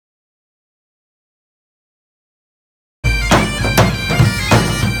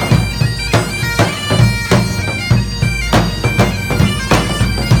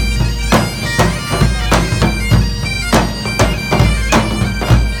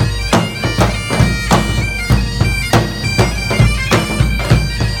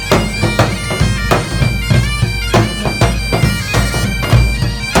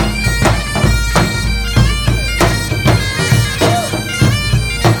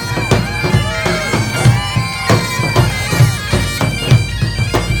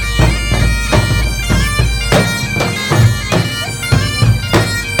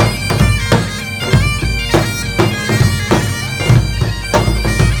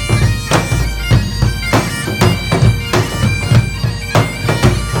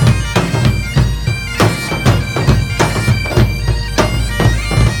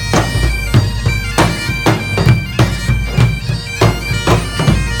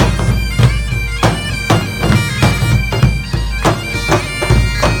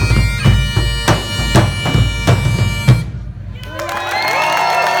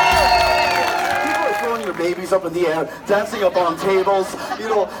in the air, dancing up on tables, you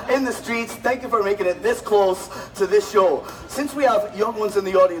know, in the streets. Thank you for making it this close to this show. Since we have young ones in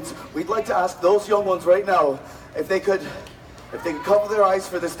the audience, we'd like to ask those young ones right now if they could cover their eyes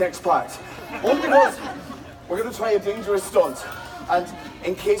for this next part. Only because we're going to try a dangerous stunt, and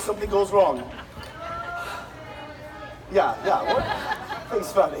in case something goes wrong.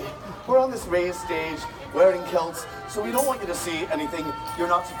 Thanks, Fanny. We're on this raised stage, wearing kilts, so we don't want you to see anything you're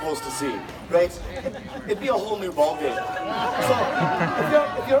not supposed to see, right? It'd be a whole new ballgame.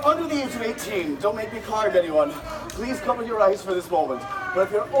 So, if you're under the age of 18, don't make me card anyone. Please cover your eyes for this moment. But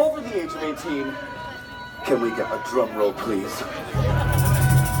if you're over the age of 18, can we get a drum roll, please?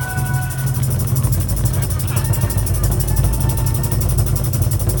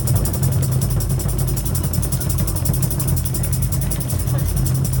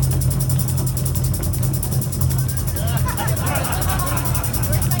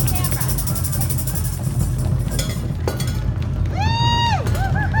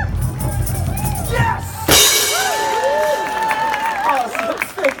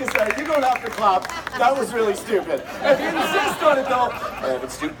 That was really stupid. If you insist on it though, if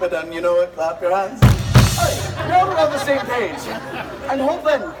it's stupid and you know it, clap your hands. Alright, now we're on the same page. I'm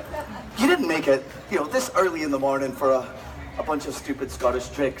hoping you didn't make it, you know, this early in the morning for a bunch of stupid Scottish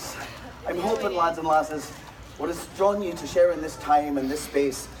tricks. I'm hoping, lads and lasses, what has drawn you to share in this time and this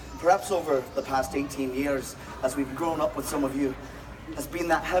space, perhaps over the past 18 years, as we've grown up with some of you, has been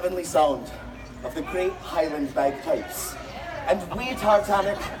that heavenly sound of the great Highland bagpipes. And we,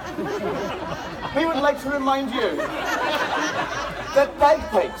 Tartanic, we would like to remind you that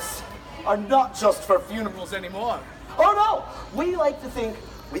bagpipes are not just for funerals anymore. Oh no, we like to think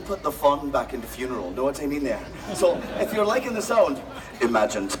we put the fun back into funeral, know what I mean there? So if you're liking the sound,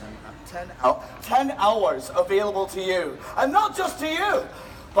 imagine 10 hours available to you. And not just to you,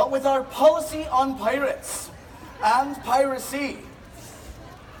 but with our policy on pirates and piracy.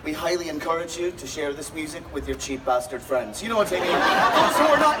 We highly encourage you to share this music with your cheap bastard friends. You know what I mean? So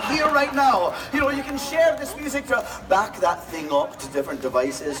we're not here right now. You know, you can share this music to back that thing up to different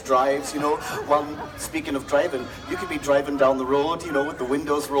devices, drives, you know. Well, speaking of driving, you could be driving down the road, you know, with the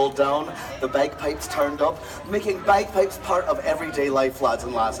windows rolled down, the bagpipes turned up, making bagpipes part of everyday life, lads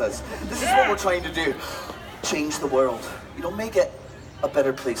and lasses. This is what we're trying to do. Change the world. You know, make it a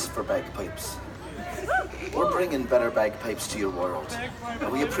better place for bagpipes. We're bringing better bagpipes to your world. And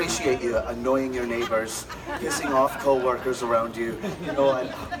we appreciate you annoying your neighbours, pissing off co-workers around you, you know,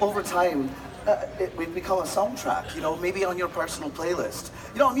 and over time, we've become a soundtrack, you know, maybe on your personal playlist.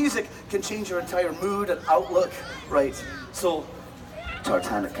 You know, music can change your entire mood and outlook, right? So,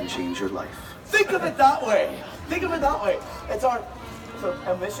 Tartanic can change your life. Think of it that way. Think of it that way. It's our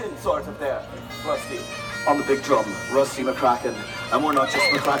mission, sort of, there, Rusty. On the big drum, Rusty McCracken. And we're not just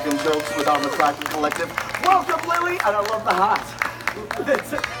McCracken jokes with our McCracken collective. Welcome, Lily! And I love the hat.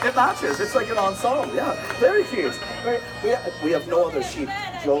 It matches. It's like an ensemble. Yeah, very cute. We have no other sheep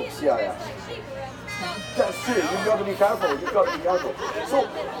jokes. Yeah. That's true. You've got to be careful. You've got to be careful. So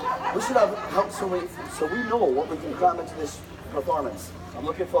we should have help so we know what we can cram into this performance. I'm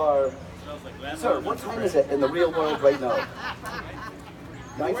looking for. Sir, what time is it in the real world right now?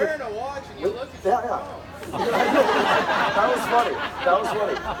 You're wearing a watch and you look at your phone. That was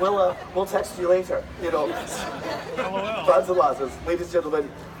funny. We'll text you later, you know. Lads and lasses, ladies and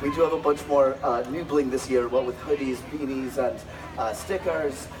gentlemen, we do have a bunch more new bling this year, what with hoodies, beanies, and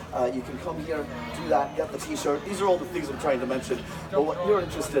stickers. You can come here, do that, get the t-shirt. These are all the things I'm trying to mention. But what you're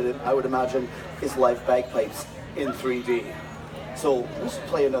interested in, I would imagine, is live bagpipes in 3D. So we should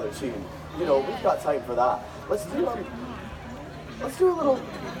play another tune. You know, we've got time for that. Let's do a little.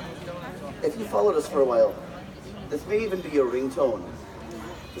 If you followed us for a while, this may even be your ringtone.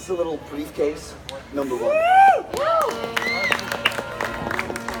 This is a little briefcase, number 1.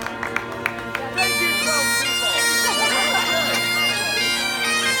 Thank you, 12 people.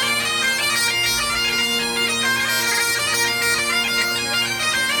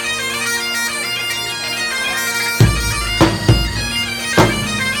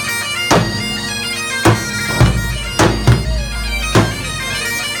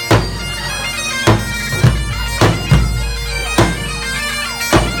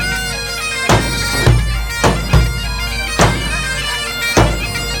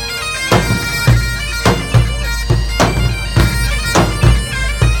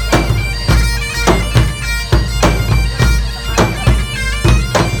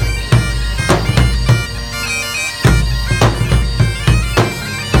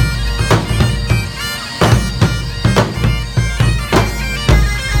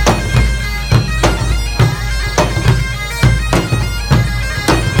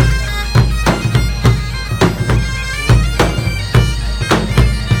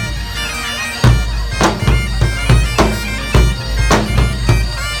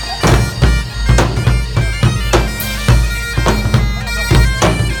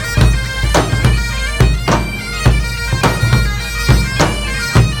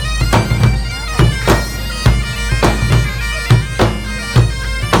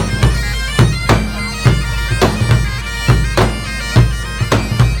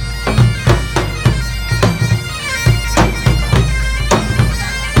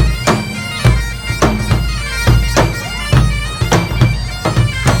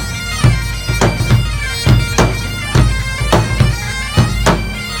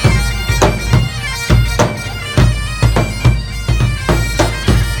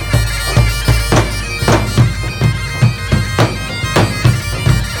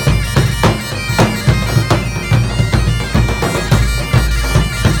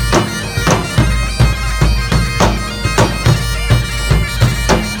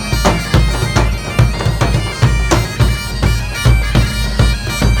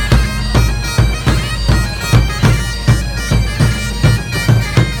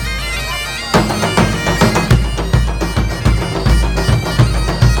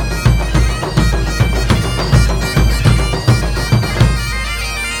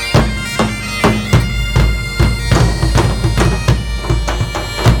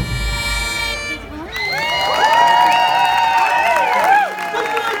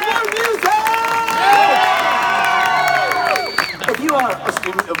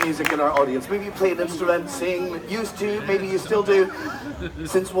 music in our audience? Maybe you play an instrument, sing, used to, maybe you still do.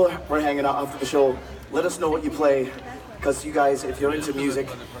 Since we're hanging out after the show, let us know what you play, because you guys, if you're into music,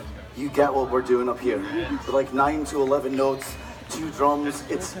 you get what we're doing up here. With like 9 to 11 notes, 2 drums,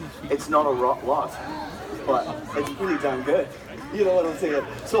 it's not a lot, but it's pretty damn good. You know what I'm saying?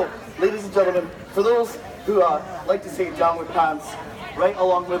 So, ladies and gentlemen, for those who like to say down with pants, right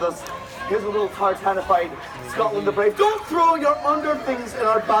along with us, here's a little Tartanified Scotland the Brave. Don't throw your under things in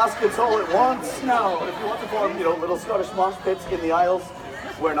our baskets all at once. Now, if you want to form, little Scottish mosh pits in the aisles,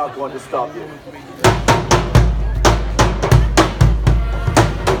 we're not going to stop you.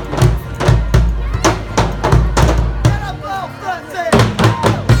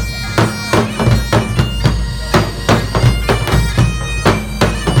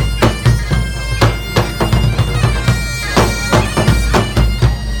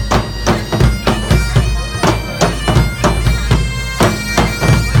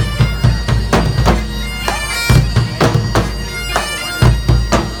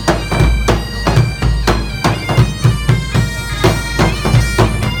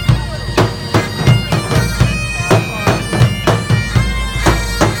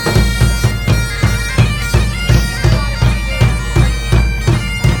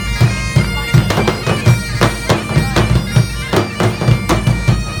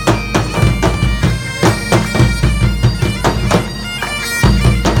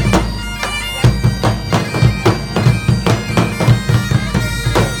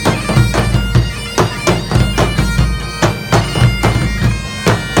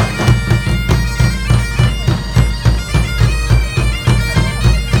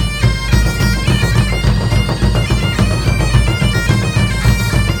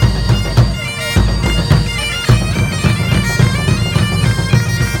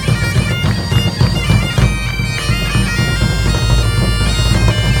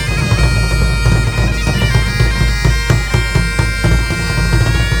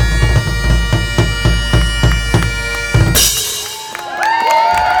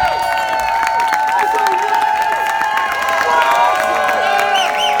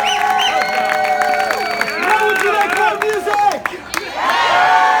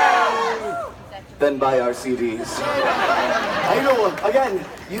 Then buy our CDs. I know, again,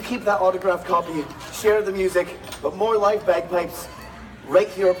 you keep that autographed copy, share the music, but more live bagpipes right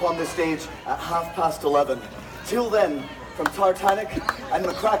here upon this stage at 11:30. Till then, from Tartanic and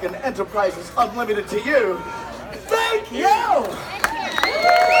McCracken Enterprises Unlimited to you, thank you!